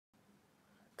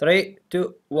Three,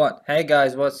 two, one. Hey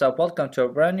guys, what's up? Welcome to a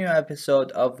brand new episode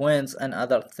of Wins and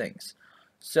Other Things.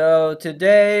 So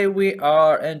today we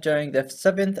are entering the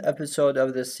 7th episode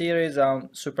of the series. I'm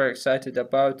super excited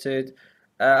about it.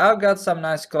 I've got some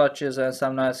nice clutches and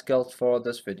some nice kills for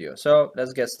this video. So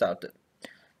let's get started.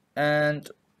 And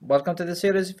welcome to the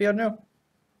series if you're new.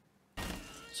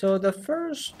 So the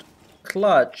first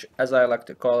clutch, as I like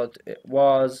to call it, it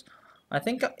was, I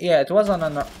think, yeah, it was on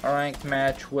a ranked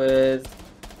match with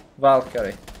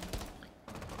Valkyrie.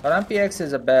 But MPX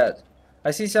is a bad.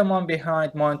 I see someone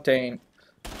behind Montaigne.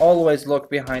 Always look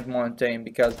behind Montaigne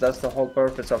because that's the whole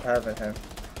purpose of having him.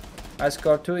 I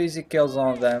scored 2 easy kills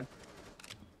on them.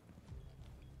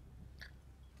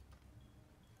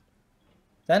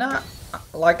 Then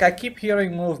I keep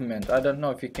hearing movement. I don't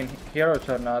know if you can hear it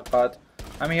or not, but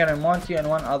I'm hearing Monty and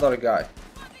one other guy.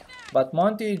 But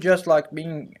Monty just like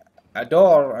being a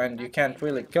door and you can't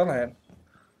really kill him.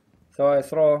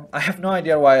 So I have no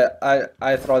idea why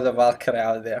I throw the Valkyrie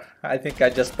out there. I think I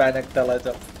just panicked a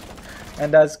little.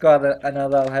 And I scored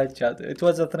another headshot. It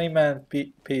was a 3-man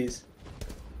piece.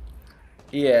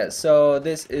 Yeah, so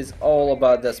this is all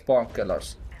about the spawn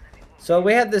killers. So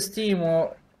we had this team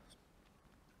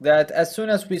that as soon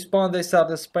as we spawned they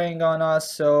started spraying on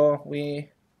us, so we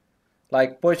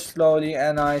like pushed slowly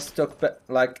and I stuck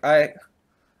I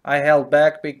held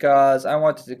back because I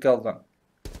wanted to kill them.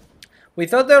 We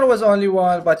thought there was only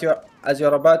one, but as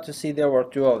you're about to see, there were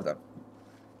 2 of them.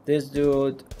 This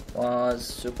dude was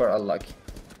super unlucky.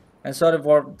 And sorry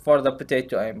for the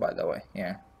potato aim, by the way.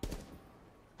 Yeah.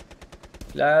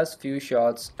 Last few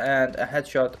shots and a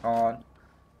headshot on,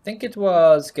 I think it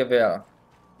was Caveira.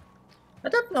 I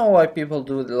don't know why people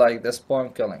do like the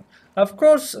spawn killing. Of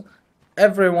course,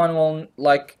 everyone will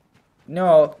like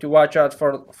know to watch out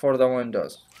for the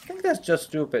windows. I think that's just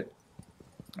stupid.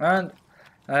 And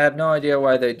I have no idea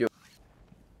why they do.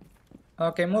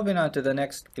 Okay, moving on to the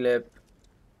next clip.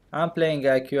 I'm playing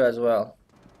IQ as well.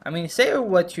 I mean, say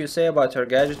what you say about her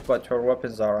gadgets, but her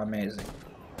weapons are amazing.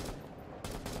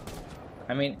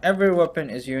 I mean, every weapon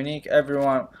is unique, every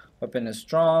weapon is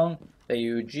strong. The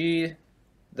UG,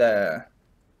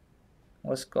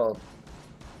 what's it called?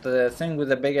 The thing with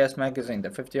the big ass magazine, the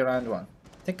 50 round one.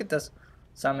 I think it does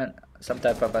some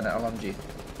type of an LMG.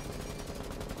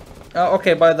 Oh,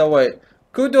 okay, by the way,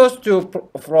 kudos to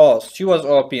Frost. She was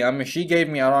OP. I mean, she gave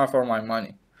me a run for my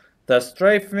money. The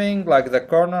strafing, like the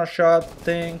corner shot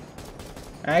thing.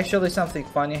 Actually, something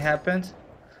funny happened.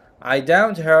 I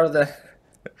downed her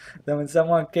then when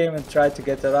someone came and tried to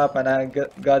get her up, and I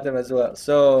got him as well.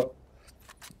 So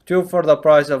 2 for the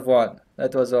price of 1.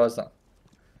 That was awesome.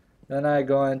 Then I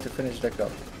go in to finish the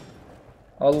kill.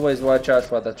 Always watch out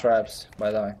for the traps,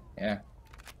 by the way. Yeah.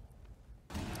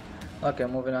 Okay,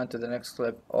 moving on to the next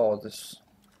clip. Oh, this.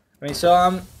 I mean, so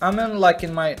I'm in like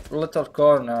in my little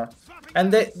corner,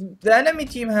 and the enemy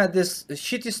team had this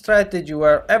shitty strategy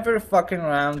where every fucking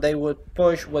round they would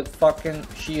push with fucking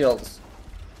shields.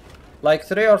 Like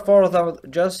 3 or 4 of them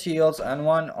just shields, and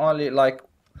one only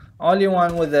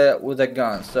one with a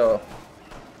gun. So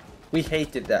we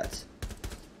hated that.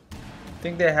 I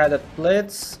think they had a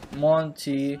Blitz,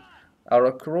 Monty, a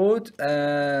recruit,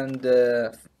 and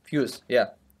Fuse. Yeah.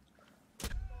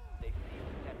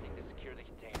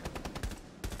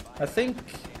 I think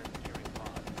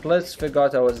Blitz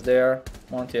forgot I was there.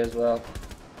 Monty as well.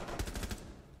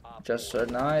 Just a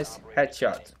nice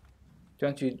headshot.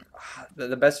 Don't you?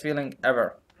 The best feeling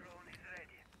ever.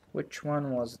 Which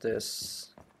one was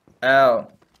this? Oh,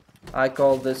 I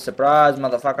call this surprise,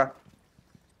 motherfucker.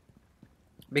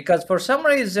 Because for some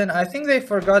reason, I think they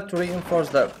forgot to reinforce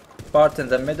the part in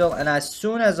the middle, and as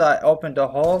soon as I opened the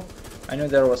hole, I knew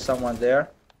there was someone there.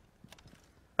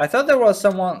 I thought there was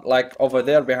someone like over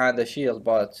there behind the shield,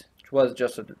 but it was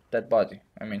just a dead body.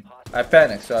 I mean, I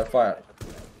panicked, so I fired.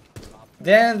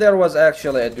 Then there was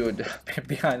actually a dude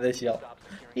behind the shield.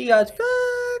 He got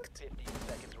fucked.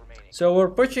 So we're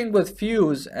pushing with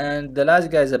Fuse, and the last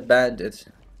guy is a bandit.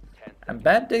 And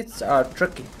bandits are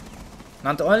tricky.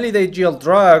 Not only they deal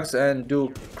drugs and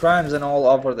do crimes and all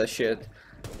over the shit,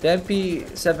 the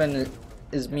MP7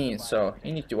 is mean, so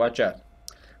you need to watch out.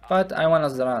 But I won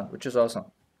us the round, which is awesome.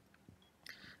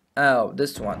 Oh,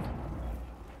 this one.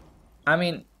 I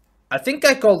mean, I think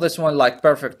I call this one like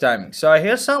perfect timing. So I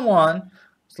hear someone,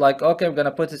 it's like, okay, I'm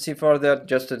gonna put a C4 there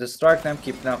just to distract them,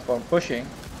 keep them from pushing.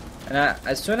 And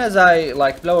as soon as I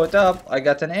like blow it up, I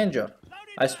got an injure.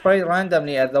 I spray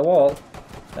randomly at the wall,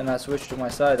 then I switch to my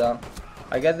sidearm.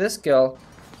 I get this kill.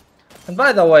 And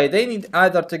by the way, they need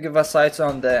either to give us sights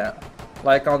on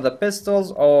the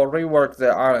pistols or rework the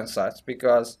iron sights,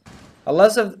 because a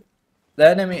lot the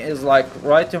enemy is like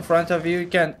right in front of you, you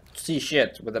can't see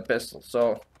shit with a pistol.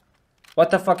 So,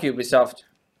 what the fuck, Ubisoft?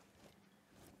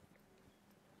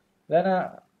 Then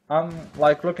I'm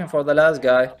like looking for the last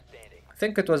guy. I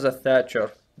think it was a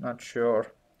Thatcher, not sure.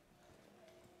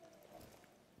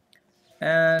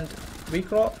 And we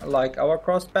like our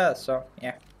cross paths, so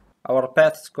yeah. Our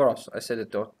paths cross, I said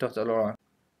it totally wrong.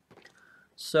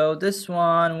 So this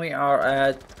one we are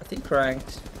at, I think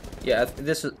ranked. Yeah,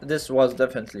 this was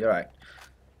definitely ranked.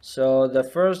 So the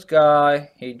first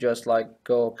guy, he just like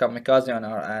go kamikaze on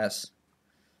our ass.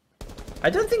 I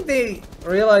don't think they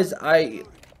realized I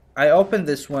opened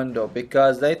this window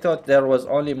because they thought there was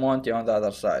only Monty on the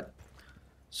other side.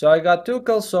 So I got 2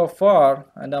 kills so far,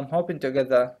 and I'm hoping to get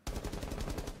the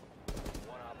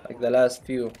last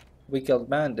few. We killed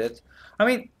Bandit. I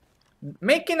mean,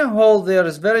 making a hole there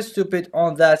is very stupid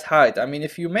on that height. I mean,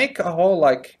 if you make a hole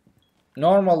like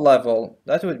normal level,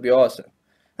 that would be awesome.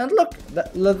 And look,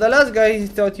 the last guy, he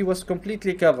thought he was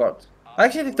completely covered. I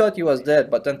actually thought he was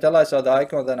dead, but until I saw the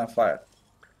icon, then I fired.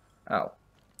 Ow.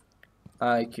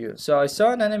 IQ. So I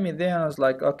saw an enemy there and I was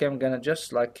like, okay, I'm gonna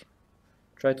just like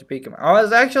try to peek him. I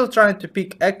was actually trying to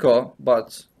peek Echo,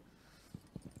 but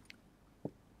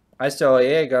I saw a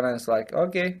Jaeger and it's like,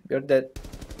 okay, you're dead.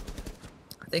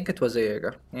 I think it was a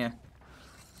Jaeger, yeah.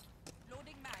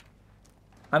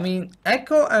 I mean,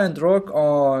 Echo and Rook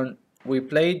on, we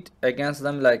played against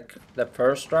them like the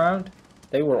first round,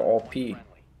 they were OP.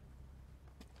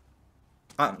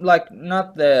 Like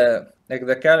not the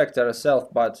character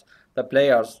itself, but the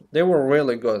players, they were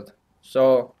really good.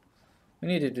 So we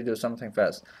needed to do something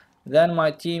fast. Then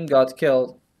my team got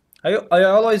killed. I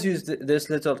always use this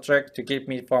little trick to keep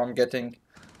me from getting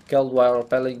killed while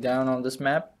rappelling down on this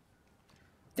map.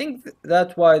 I think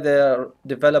that's why the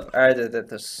developer added at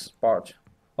this part.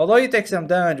 Although you take some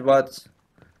damage, but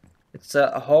it's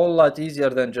a whole lot easier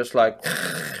than just like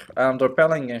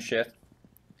rappelling and shit.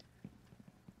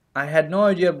 I had no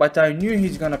idea, but I knew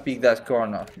he's gonna pick that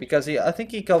corner because I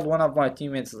think he killed one of my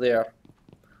teammates there.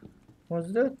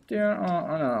 Was that there?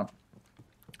 Oh no.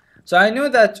 So I knew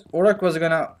that Uruk was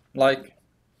gonna like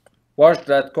watch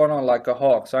that corner like a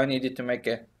hawk, so I needed to make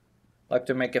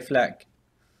a flank.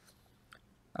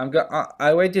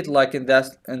 I waited like in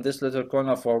this little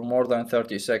corner for more than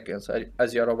 30 seconds,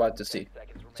 as you're about to see.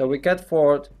 So we cut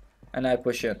forward and I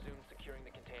push in.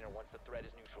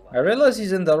 I realize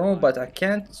he's in the room, but I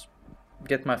can't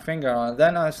get my finger on it.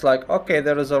 Then I was like, okay,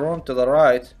 there is a room to the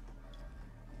right.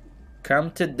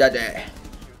 Come to daddy.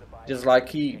 Just like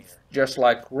he just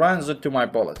like runs into my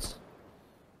bullets.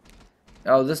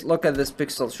 Oh, look at this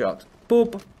pixel shot.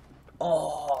 Poop.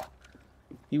 Oh,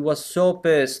 he was so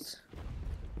pissed.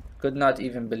 Could not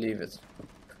even believe it.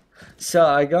 So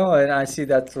I go and I see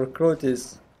that recruit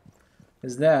is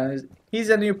there. He's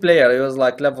a new player. He was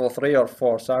like level 3 or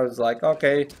 4. So I was like,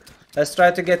 okay, let's try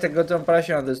to get a good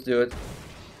impression of this dude.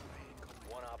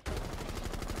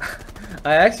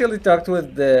 I actually talked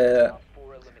with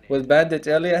Bandit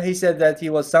earlier. He said that he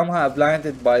was somehow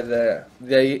blinded by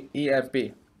the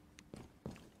EMP.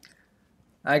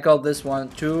 I called this one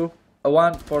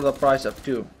 1 for the price of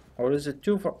 2. Or is it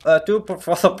 2 for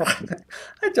the price?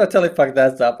 I totally fucked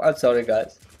that up. I'm sorry,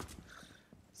 guys.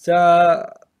 So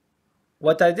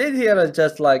what I did here is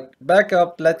just like back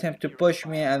up, let him to push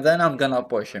me, and then I'm gonna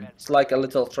push him. It's like a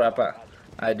little trap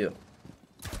I do.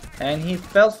 And he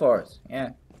fell for it.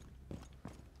 Yeah.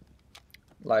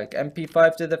 Like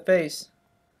MP5 to the face.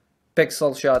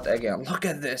 Pixel shot again. Look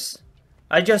at this.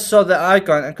 I just saw the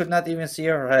icon and could not even see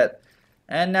her head.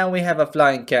 And now we have a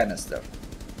flying canister.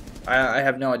 I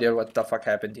have no idea what the fuck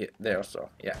happened there, so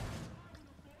yeah.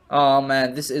 Oh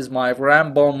man, this is my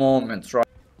Rambo moment, right?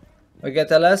 We get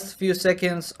the last few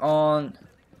seconds on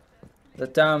the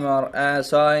timer,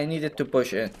 so I needed to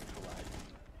push in.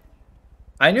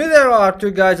 I knew there are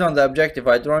 2 guys on the objective.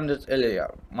 I droned it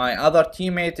earlier. My other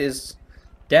teammate is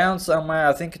down somewhere.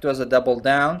 I think it was a double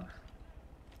down.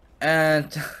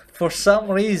 And for some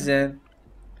reason,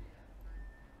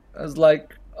 I was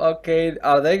like, okay,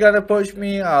 are they gonna push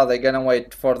me? Are they gonna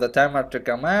wait for the timer to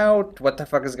come out? What the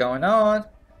fuck is going on?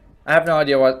 I have no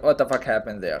idea what the fuck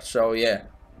happened there. So yeah.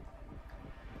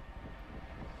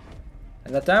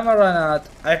 And the timer ran out.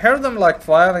 I heard them like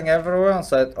firing everywhere and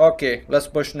said, okay, let's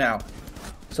push now.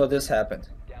 So this happened.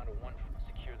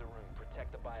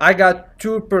 I got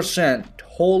 2%.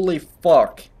 Holy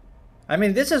fuck. I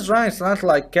mean, this is ranked. It's not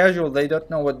like casual. They don't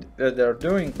know what they're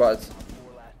doing, but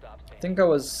I think I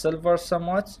was silver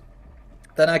somewhat.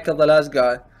 Then I killed the last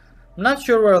guy. I'm not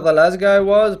sure where the last guy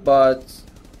was, but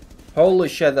holy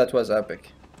shit, that was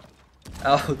epic.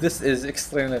 Oh, this is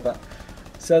extremely fun.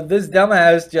 So So this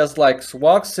dumbass just like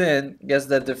walks in, gets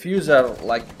the diffuser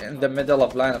like in the middle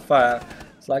of line of fire.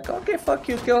 It's like, okay, fuck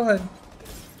you, kill him.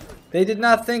 They did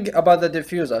not think about the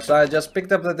diffuser, so I just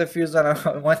picked up the diffuser and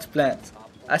I went to plant.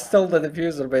 I stole the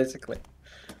diffuser basically.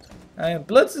 I mean,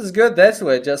 Blitz is good this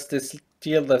way, just to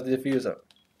steal the diffuser.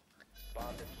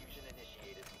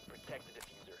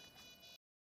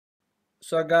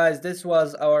 So guys, this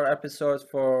was our episode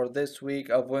for this week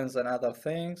of wins and other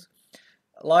things.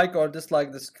 Like or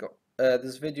dislike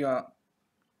this video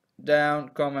down,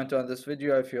 comment on this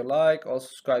video if you like, also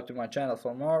subscribe to my channel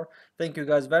for more. Thank you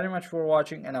guys very much for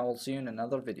watching, and I will see you in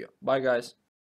another video. Bye guys.